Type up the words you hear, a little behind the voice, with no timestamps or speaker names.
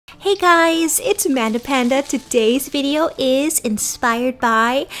Hey guys, it's MandaPanda. Today's video is inspired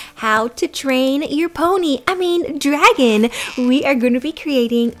by how to train your dragon. We are going to be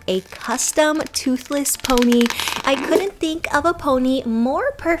creating a custom toothless pony. I couldn't think of a pony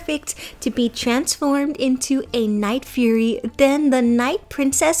more perfect to be transformed into a night fury than the night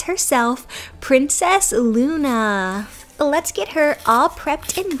princess herself, Princess Luna. Let's get her all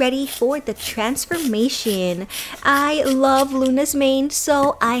prepped and ready for the transformation. I love Luna's mane,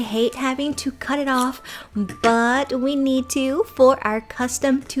 so I hate having to cut it off, but we need to for our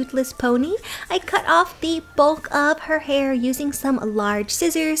custom toothless pony. I cut off the bulk of her hair using some large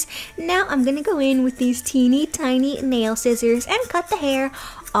scissors. Now I'm gonna go in with these teeny tiny nail scissors and cut the hair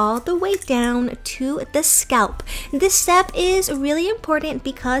all the way down to the scalp. This step is really important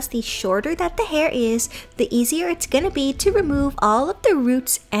because the shorter that the hair is, the easier it's gonna be to remove all of the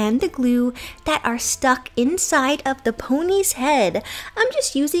roots and the glue that are stuck inside of the pony's head. I'm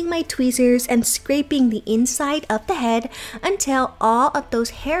just using my tweezers and scraping the inside of the head until all of those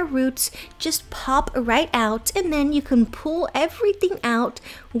hair roots just pop right out, and then you can pull everything out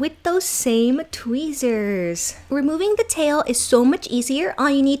with those same tweezers. Removing the tail is so much easier. All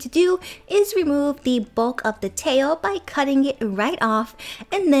you need to do is remove the bulk of the tail by cutting it right off,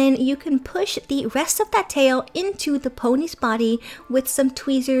 and then you can push the rest of that tail into the pony's body with some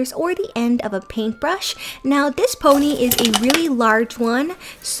tweezers or the end of a paintbrush. Now this pony is a really large one,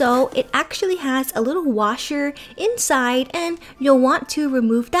 so it actually has a little washer inside, and you'll want to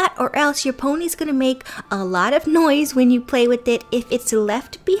remove that or else your pony's gonna make a lot of noise when you play with it if it's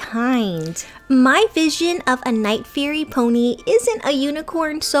left behind. My vision of a night fury pony isn't a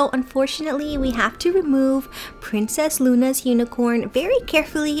unicorn, so unfortunately we have to remove Princess Luna's unicorn very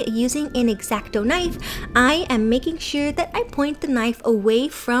carefully using an X-Acto knife. I am making sure that I point the knife away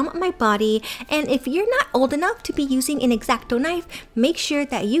from my body, and if you're not old enough to be using an X-Acto knife, make sure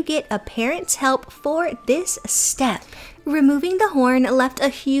that you get a parent's help for this step. Removing the horn left a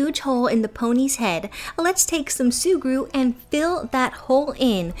huge hole in the pony's head. Let's take some Sugru and fill that hole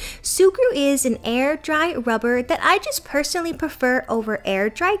in. Sugru is an air dry rubber that I just personally prefer over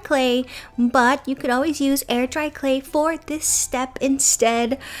air dry clay, but you could always use air dry clay for this step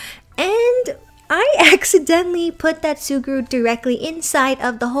instead. And I accidentally put that Sugru directly inside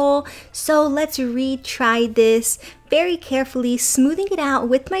of the hole, so let's retry this very carefully, smoothing it out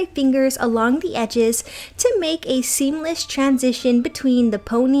with my fingers along the edges to make a seamless transition between the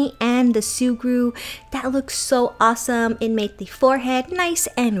pony and the Sugru. That looks so awesome. It made the forehead nice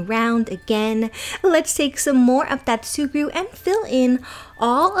and round again. Let's take some more of that Sugru and fill in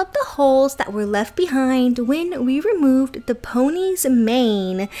all of the holes that were left behind when we removed the pony's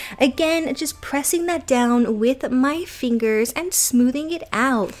mane. Again, just pressing that down with my fingers and smoothing it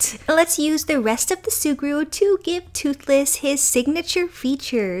out. Let's use the rest of the Sugru to give Toothless his signature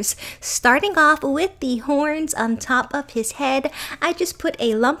features. Starting off with the horns on top of his head, I just put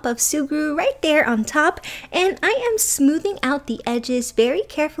a lump of Sugru right there on top, and I am smoothing out the edges very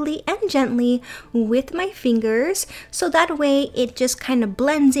carefully and gently with my fingers, so that way it just kind of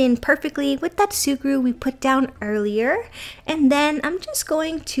blends in perfectly with that Sugru we put down earlier. And then I'm just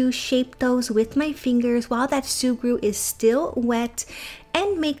going to shape those with my fingers while that Sugru is still wet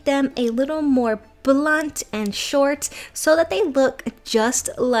and make them a little more blunt and short so that they look just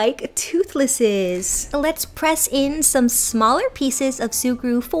like Toothless's. Let's press in some smaller pieces of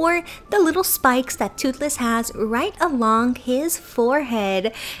Sugru for the little spikes that Toothless has right along his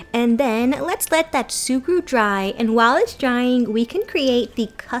forehead. And then let's let that Sugru dry, and while it's drying we can create the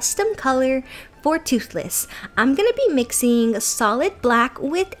custom color for Toothless. I'm gonna be mixing solid black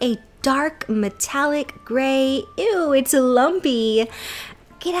with a dark metallic gray. Ew, it's lumpy.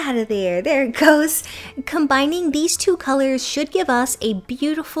 Get out of there. There it goes. Combining these two colors should give us a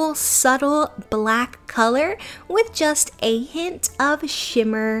beautiful, subtle black color with just a hint of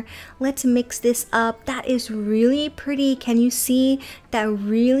shimmer. Let's mix this up. That is really pretty. Can you see that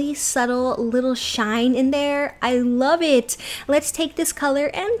really subtle little shine in there? I love it. Let's take this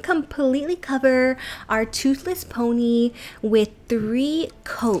color and completely cover our Toothless pony with 3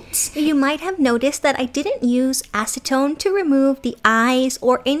 coats. You might have noticed that I didn't use acetone to remove the eyes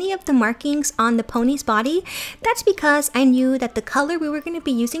or any of the markings on the pony's body. That's because I knew that the color we were going to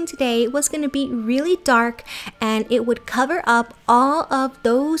be using today was going to be really dark, and it would cover up all of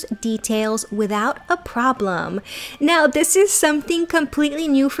those details without a problem. Now this is something completely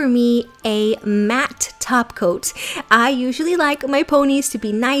new for me, a matte top coat. I usually like my ponies to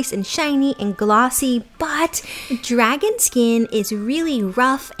be nice and shiny and glossy, but dragon skin is really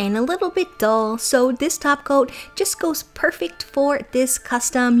rough and a little bit dull, so this top coat just goes perfect for this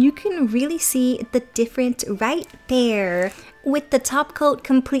custom. You can really see the difference right there. With the top coat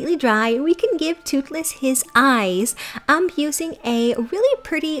completely dry, we can give Toothless his eyes. I'm using a really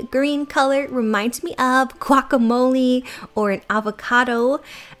pretty green color, reminds me of guacamole or an avocado.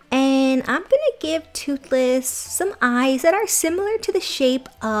 And I'm gonna give Toothless some eyes that are similar to the shape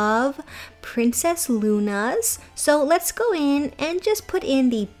of Princess Luna's. So let's go in and just put in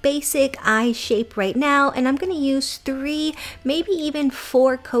the basic eye shape right now. And I'm gonna use 3, maybe even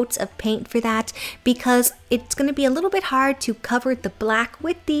 4 coats of paint for that, because it's gonna be a little bit hard to cover the black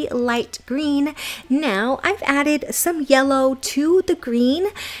with the light green. Now I've added some yellow to the green,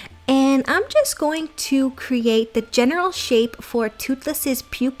 and I'm just going to create the general shape for Toothless's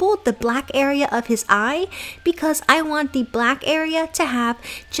pupil, the black area of his eye, because I want the black area to have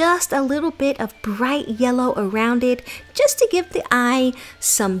just a little bit of bright yellow around it, just to give the eye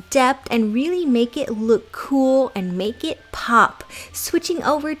some depth and really make it look cool and make it pop. Switching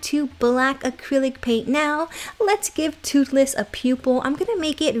over to black acrylic paint now, let's give Toothless a pupil. I'm gonna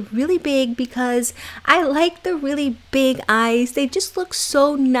make it really big because I like the really big eyes. They just look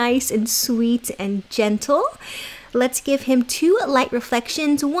so nice and sweet and gentle. Let's give him 2 light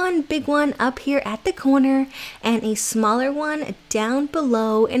reflections, one big one up here at the corner and a smaller one down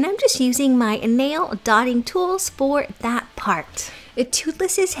below. And I'm just using my nail dotting tools for that part.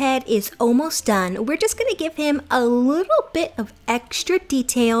 Toothless's head is almost done. We're just gonna give him a little bit of extra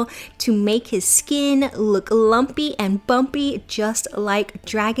detail to make his skin look lumpy and bumpy, just like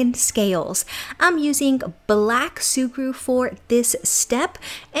dragon scales. I'm using black sugrue for this step,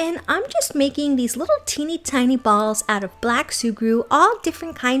 and I'm just making these little teeny tiny balls out of black sugrue, all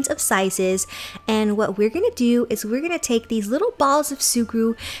different kinds of sizes. And what we're gonna do is we're gonna take these little balls of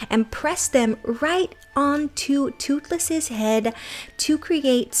sugrue and press them right onto Toothless's head to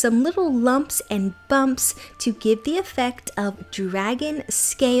create some little lumps and bumps to give the effect of dragon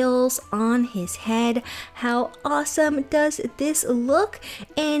scales on his head. How awesome does this look?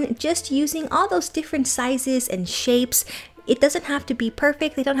 And just using all those different sizes and shapes, it doesn't have to be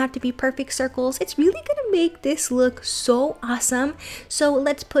perfect. They don't have to be perfect circles. It's really gonna make this look so awesome. So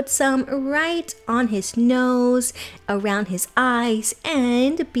let's put some right on his nose, around his eyes,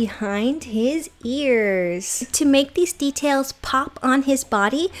 and behind his ears. To make these details pop on his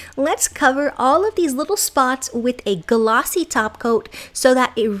body, let's cover all of these little spots with a glossy top coat so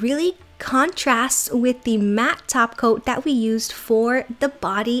that it really contrasts with the matte top coat that we used for the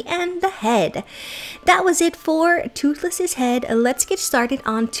body and the head. That was it for Toothless's head. Let's get started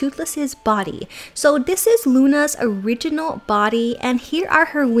on Toothless's body. So this is Luna's original body, and here are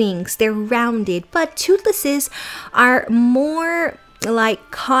her wings. They're rounded, but Toothless's are more like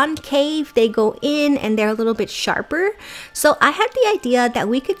concave. They go in and they're a little bit sharper. So I had the idea that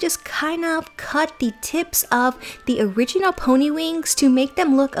we could just kind of cut the tips of the original pony wings to make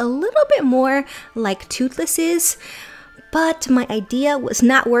them look a little bit more like Toothless's. But my idea was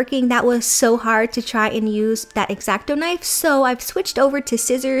not working. That was so hard to try and use that X-Acto knife. So I've switched over to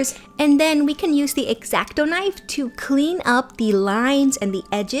scissors, and then we can use the X-Acto knife to clean up the lines and the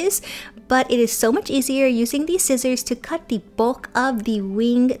edges. But it is so much easier using these scissors to cut the bulk of the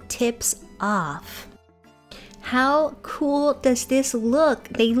wing tips off. How cool does this look?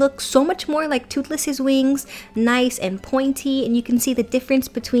 They look so much more like Toothless's wings, nice and pointy, and you can see the difference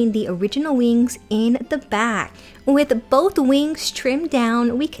between the original wings in the back. With both wings trimmed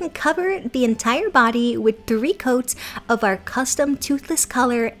down, we can cover the entire body with 3 coats of our custom Toothless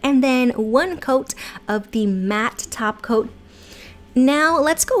color and then 1 coat of the matte top coat. Now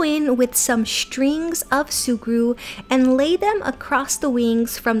let's go in with some strings of sugrue and lay them across the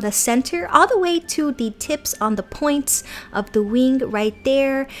wings from the center all the way to the tips on the points of the wing right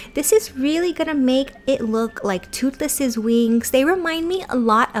there. This is really gonna make it look like Toothless's wings. They remind me a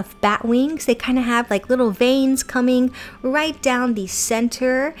lot of bat wings. They kind of have like little veins coming right down the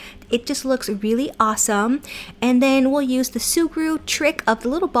center. It just looks really awesome. And then we'll use the sugrue trick of the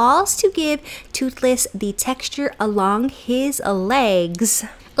little balls to give Toothless the texture along his legs.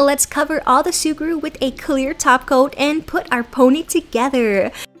 Let's cover all the sugrue with a clear top coat and put our pony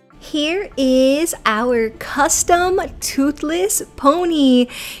together. Here is our custom Toothless pony.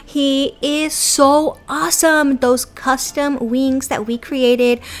 He is so awesome. Those custom wings that we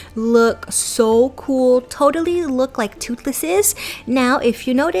created look so cool. Totally look like Toothless's. Now, if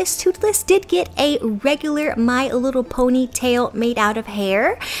you notice, Toothless did get a regular My Little Pony tail made out of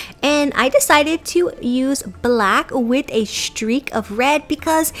hair. And I decided to use black with a streak of red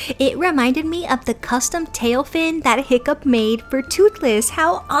because it reminded me of the custom tail fin that Hiccup made for Toothless.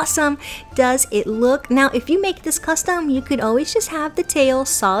 How awesome does it look? Now, if you make this custom, you could always just have the tail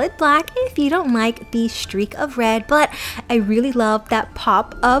solid black if you don't like the streak of red, but I really love that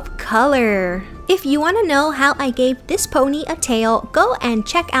pop of color. If you want to know how I gave this pony a tail, go and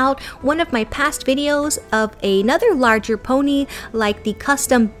check out one of my past videos of another larger pony like the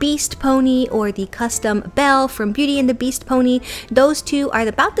custom Beast pony or the custom Belle from Beauty and the Beast pony. Those two are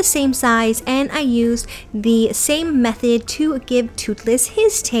about the same size and I used the same method to give Toothless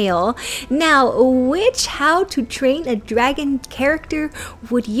his tail. Now, which how to train a dragon character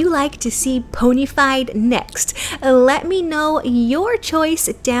would you like to see ponyfied next? Let me know your choice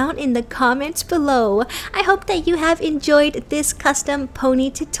down in the comments below. I hope that you have enjoyed this custom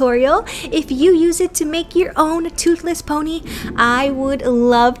pony tutorial. If you use it to make your own Toothless pony, I would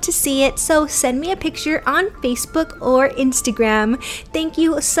love to see it, so send me a picture on Facebook or Instagram. Thank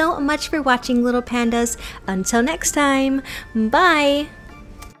you so much for watching, little pandas. Until next time, bye!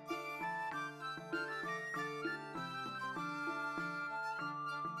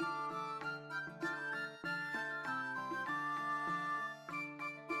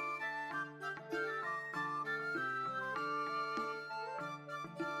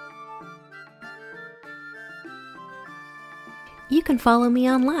 You can follow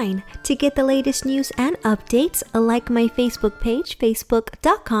me online to get the latest news and updates, like my Facebook page,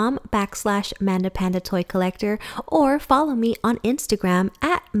 facebook.com/MandaPanda Toy Collector, or follow me on Instagram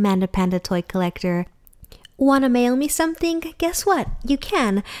at MandaPanda Toy Collector. Want to mail me something? Guess what? You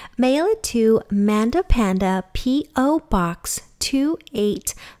can. Mail it to MandaPanda P.O. Box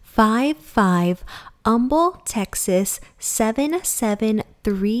 2855, Humble, Texas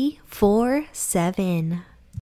 77347.